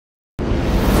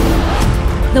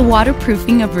the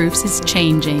waterproofing of roofs is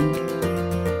changing.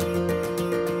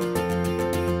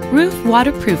 Roof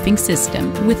waterproofing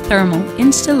system with thermal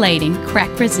insulating,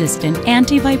 crack-resistant,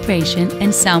 anti-vibration,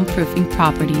 and soundproofing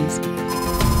properties.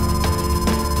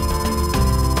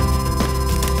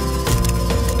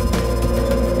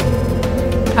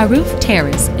 A roof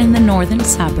terrace in the northern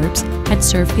suburbs had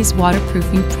surface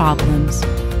waterproofing problems.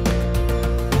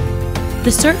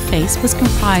 The surface was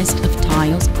comprised of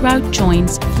tiles, grout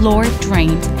joints, floor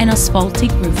drains, and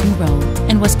asphaltic roofing roll,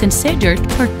 and was considered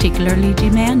particularly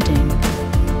demanding.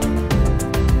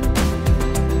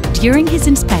 During his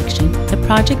inspection, the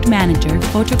project manager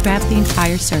photographed the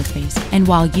entire surface, and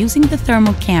while using the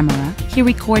thermal camera, he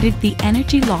recorded the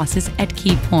energy losses at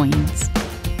key points.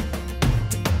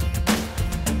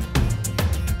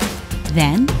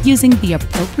 Then, using the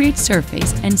appropriate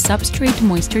surface and substrate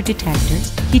moisture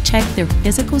detectors, he checked their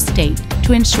physical state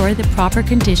to ensure the proper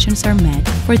conditions are met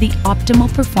for the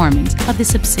optimal performance of the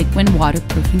subsequent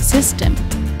waterproofing system.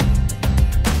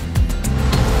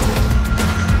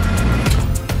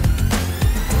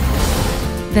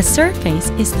 The surface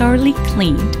is thoroughly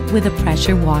cleaned with a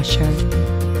pressure washer.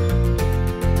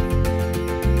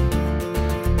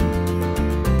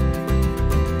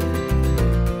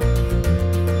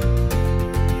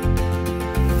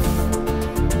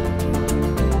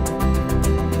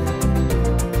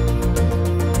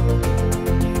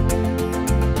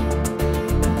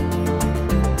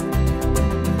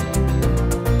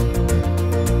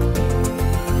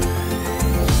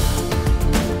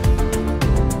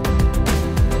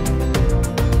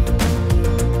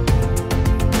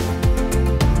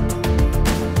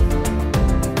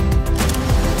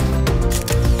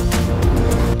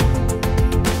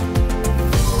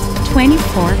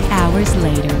 Hours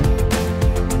later.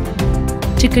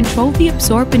 To control the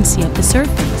absorbency of the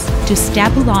surface, to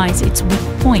stabilize its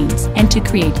weak points, and to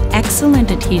create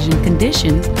excellent adhesion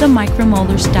conditions, the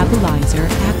micromolar stabilizer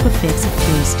Aquafix of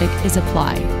DUROSTICK is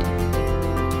applied.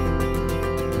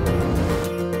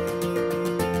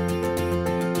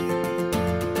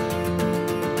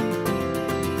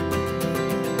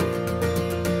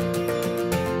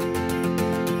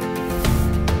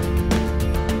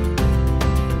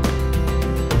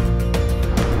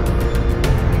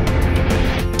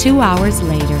 Two hours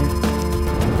later.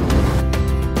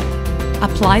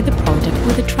 Apply the product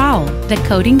with a trowel. The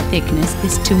coating thickness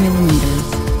is 2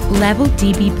 mm. Level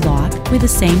DB block with the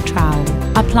same trowel.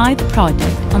 Apply the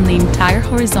product on the entire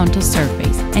horizontal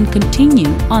surface and continue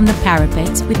on the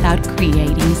parapets without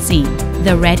creating a seam.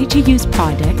 The ready-to-use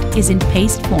product is in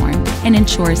paste form and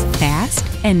ensures fast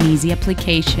and easy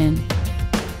application.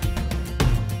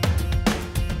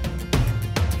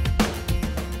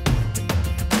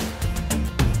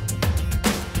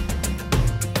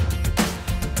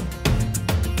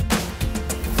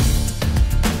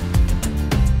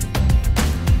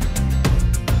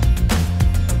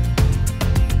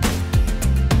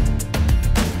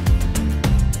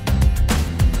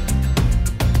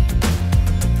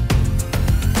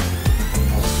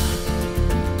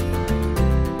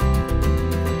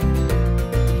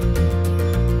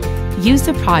 Use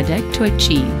the product to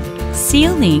achieve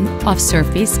sealing of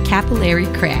surface capillary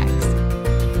cracks,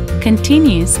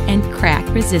 continuous and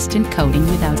crack-resistant coating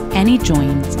without any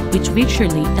joints, which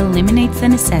virtually eliminates the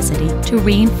necessity to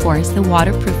reinforce the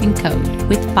waterproofing coat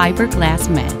with fiberglass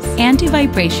mesh,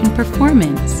 anti-vibration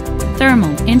performance,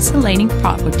 thermal insulating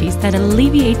properties that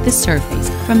alleviate the surface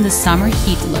from the summer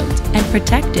heat loads and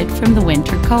protect it from the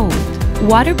winter cold.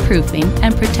 Waterproofing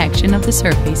and protection of the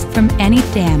surface from any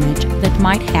damage that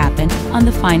might happen on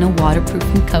the final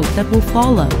waterproofing coat that will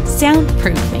follow.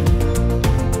 Soundproofing.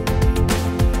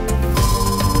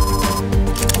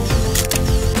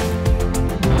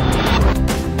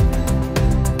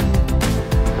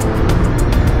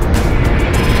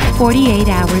 "48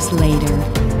 hours later.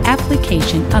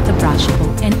 Application of the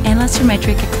brushable and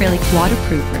elastometric acrylic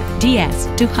waterproofer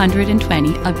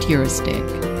DS220 of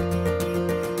DUROSTICK.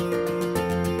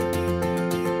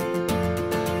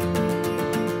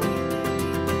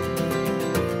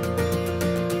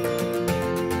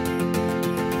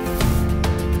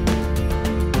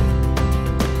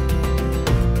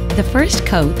 The first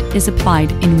coat is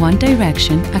applied in one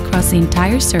direction across the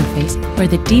entire surface where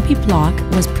the DB block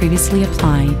was previously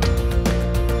applied.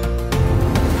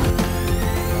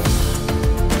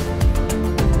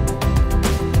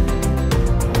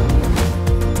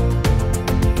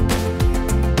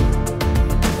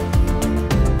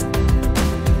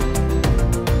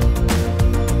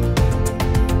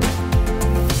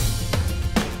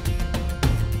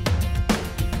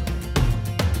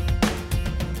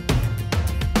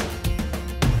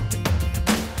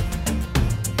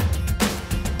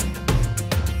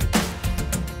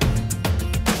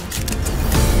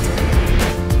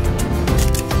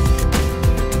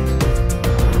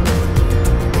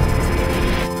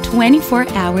 24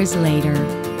 hours later.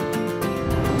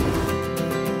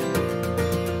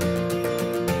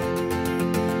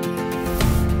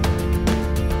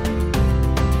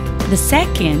 The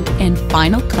second and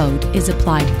final coat is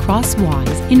applied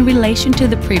crosswise in relation to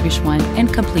the previous one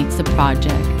and completes the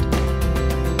project.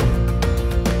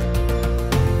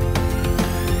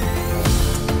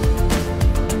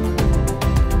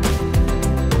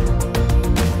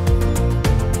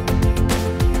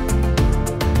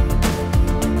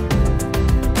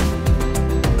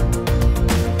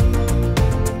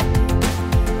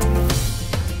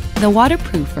 The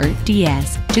waterproofer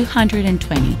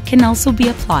DS-220 can also be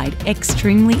applied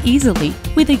extremely easily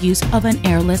with the use of an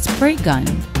airless spray gun.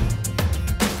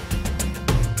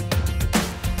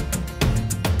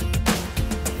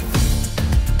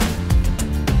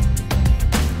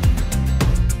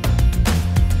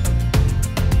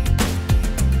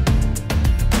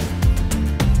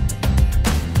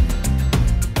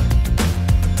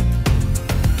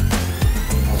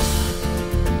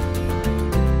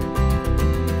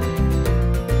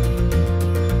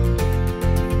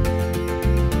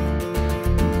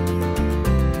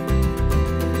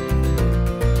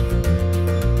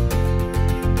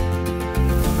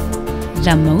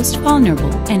 The most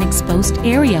vulnerable and exposed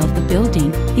area of the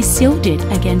building is shielded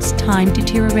against time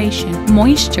deterioration,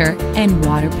 moisture, and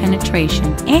water penetration,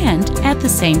 and at the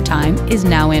same time is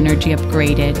now energy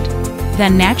upgraded. The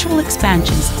natural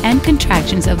expansions and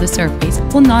contractions of the surface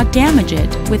will not damage it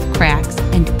with cracks,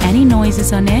 and any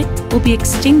noises on it will be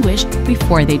extinguished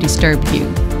before they disturb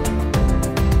you.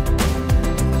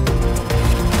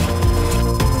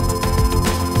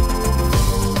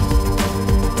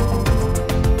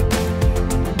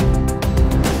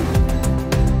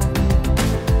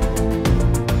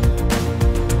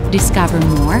 Discover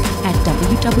more at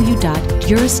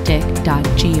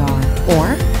www.DUROSTICK.gr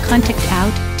or contact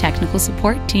our technical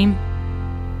support team.